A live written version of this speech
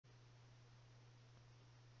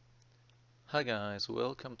Hi guys,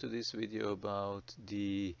 welcome to this video about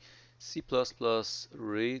the C++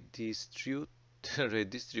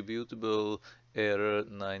 redistributable error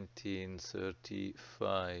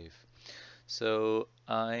 1935. So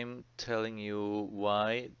I'm telling you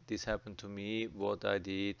why this happened to me, what I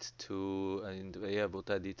did to, and yeah,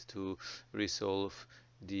 what I did to resolve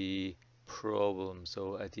the problem.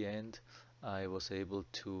 So at the end, I was able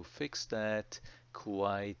to fix that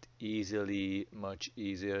quite easily, much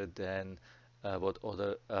easier than what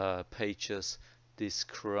other pages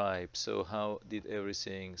describe. So how did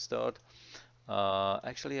everything start?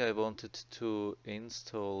 Actually, I wanted to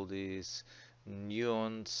install this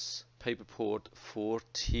Nuance Paperport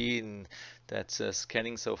 14. That's a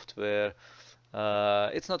scanning software.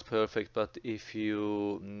 It's not perfect, but if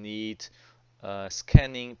you need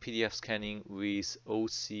scanning, PDF scanning with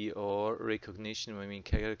OCR recognition, I mean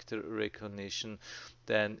character recognition,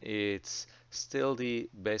 then it's still the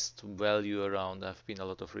best value around. I've been a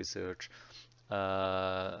lot of research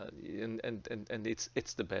and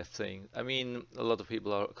it's the best thing. I mean, a lot of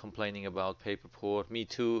people are complaining about paperport. Me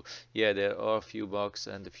too. Yeah, there are a few bugs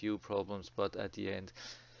and a few problems, but at the end,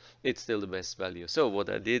 it's still the best value. So what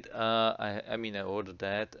I did, I mean, I ordered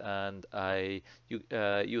that, and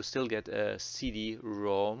you still get a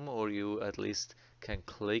CD-ROM, or you at least can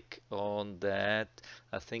click on that.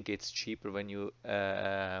 I think it's cheaper when you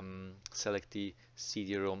select the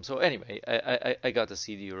CD-ROM. So anyway, I got a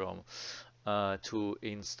CD-ROM to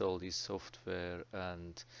install this software,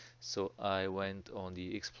 and so I went on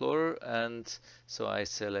the Explorer, and so I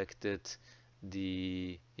selected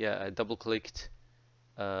I double clicked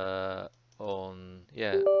uh, on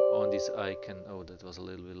this icon. Oh, that was a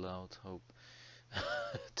little bit loud. Hope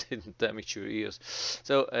didn't damage your ears.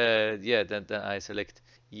 So then I selected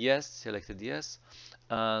yes,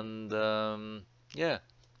 and yeah.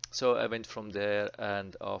 So I went from there,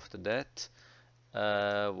 and after that,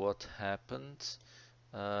 what happened?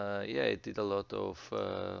 Yeah, it did a lot of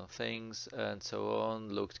things and so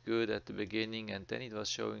on. Looked good at the beginning, and then it was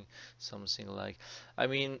showing something like, I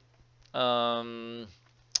mean, um,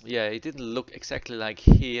 yeah, it didn't look exactly like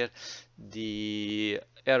here. The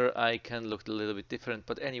error icon looked a little bit different,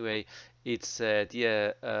 but anyway, it said,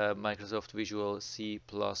 yeah, Microsoft Visual C++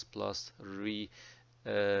 re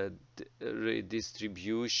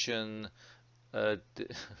redistribution.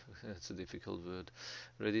 That's a difficult word.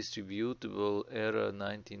 Redistributable error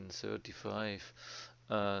 1935,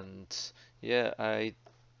 and yeah, I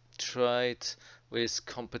tried with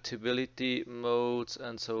compatibility modes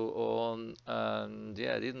and so on, and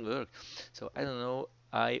yeah, it didn't work. So I don't know.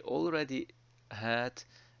 I already had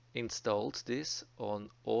installed this on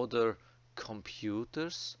other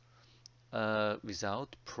computers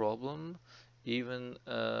without problem. Even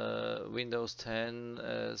Windows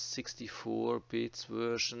 10 64 bits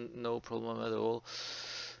version, no problem at all.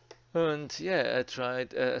 And yeah, I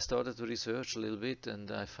started to research a little bit, and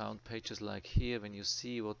I found pages like here. When you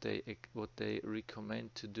see what they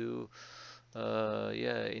recommend to do,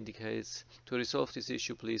 yeah, indicates to resolve this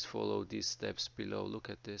issue, please follow these steps below. Look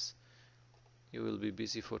at this. You will be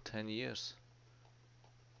busy for 10 years.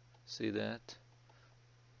 See that?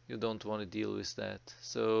 You don't want to deal with that.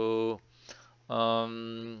 So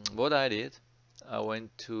what I did, I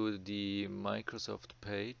went to the Microsoft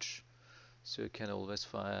page, so you can always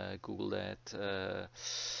Google that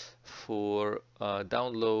for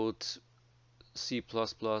download C++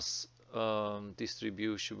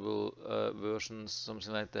 distributable versions,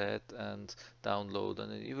 something like that, and download,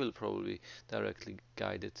 and you will probably directly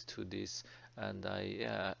guide it to this. And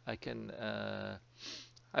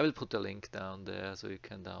I will put a link down there so you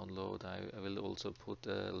can download. I will also put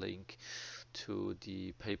a link to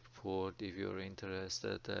the paperport if you're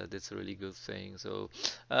interested. That's a really good thing. So,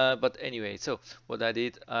 but anyway, so what I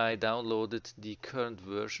did, I downloaded the current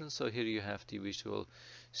version. So here you have the Visual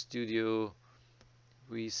Studio.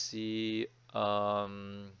 We see C++.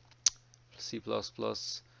 I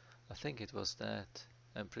think it was that.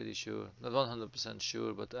 I'm pretty sure, not 100%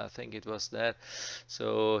 sure, but I think it was that.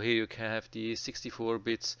 So here you can have the 64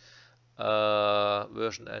 bits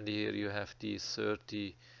version, and here you have the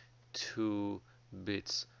 32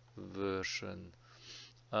 bits version.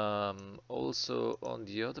 Also on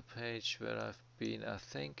the other page where I've been, I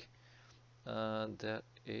think there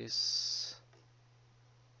is,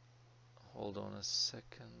 hold on a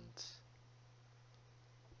second.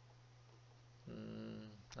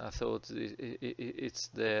 I thought it's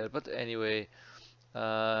there, but anyway,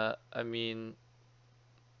 I mean,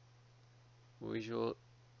 visual,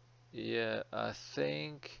 yeah, I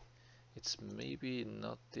think it's maybe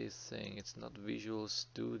not this thing. It's not Visual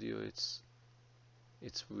Studio.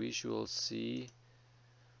 It's Visual C.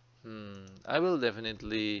 I will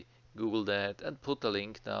definitely Google that and put a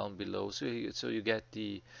link down below so you get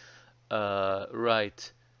the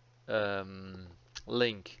right um,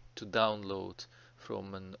 link to download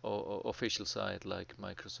from an official site like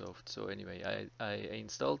Microsoft. So anyway, I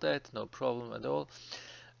installed that, no problem at all.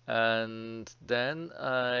 And then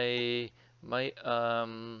my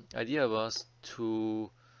idea was to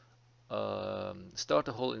start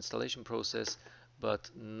the whole installation process, but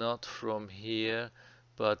not from here,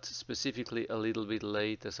 but specifically a little bit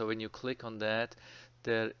later. So when you click on that,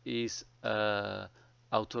 there is a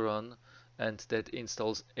auto run, and that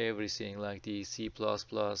installs everything like the C++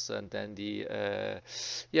 and then the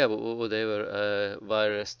yeah, whatever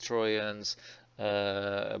virus, trojans,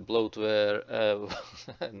 bloatware,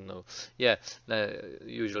 no, yeah,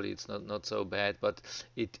 usually it's not so bad, but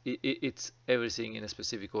it's everything in a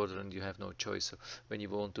specific order, and you have no choice. So when you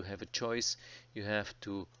want to have a choice, you have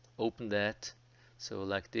to open that, so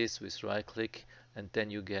like this with right click, and then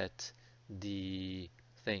you get the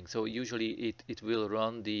thing. So usually it will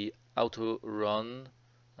run the auto run,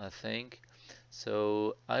 I think.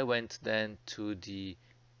 So I went then to the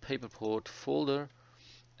paperport folder,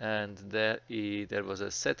 and there was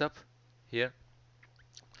a setup here,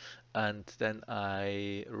 and then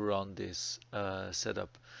I run this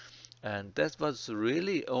setup, and that was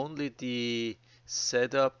really only the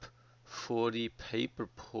setup for the paper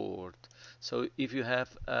port. So if you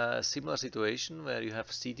have a similar situation where you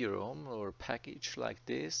have CD-ROM or package like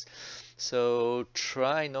this, so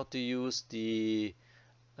try not to use the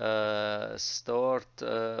start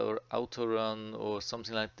or auto run or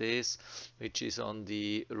something like this, which is on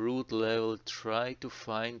the root level. Try to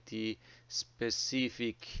find the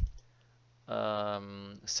specific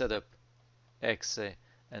setup exe,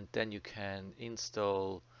 and then you can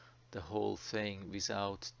install the whole thing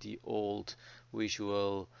without the old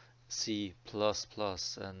Visual C++.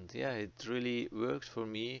 And yeah, it really worked for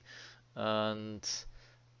me. And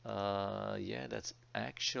yeah, that's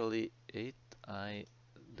actually it. I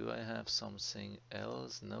have something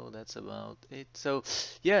else? No, that's about it. So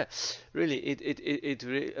yeah, really, it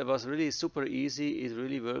was really super easy. It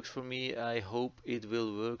really works for me. I hope it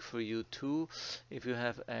will work for you too. If you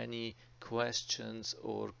have any questions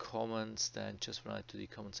or comments, then just write to the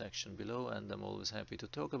comment section below, and I'm always happy to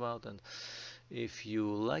talk about. And if you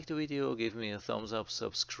like the video, give me a thumbs up,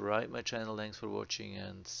 subscribe my channel. Thanks for watching,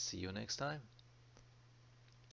 and see you next time.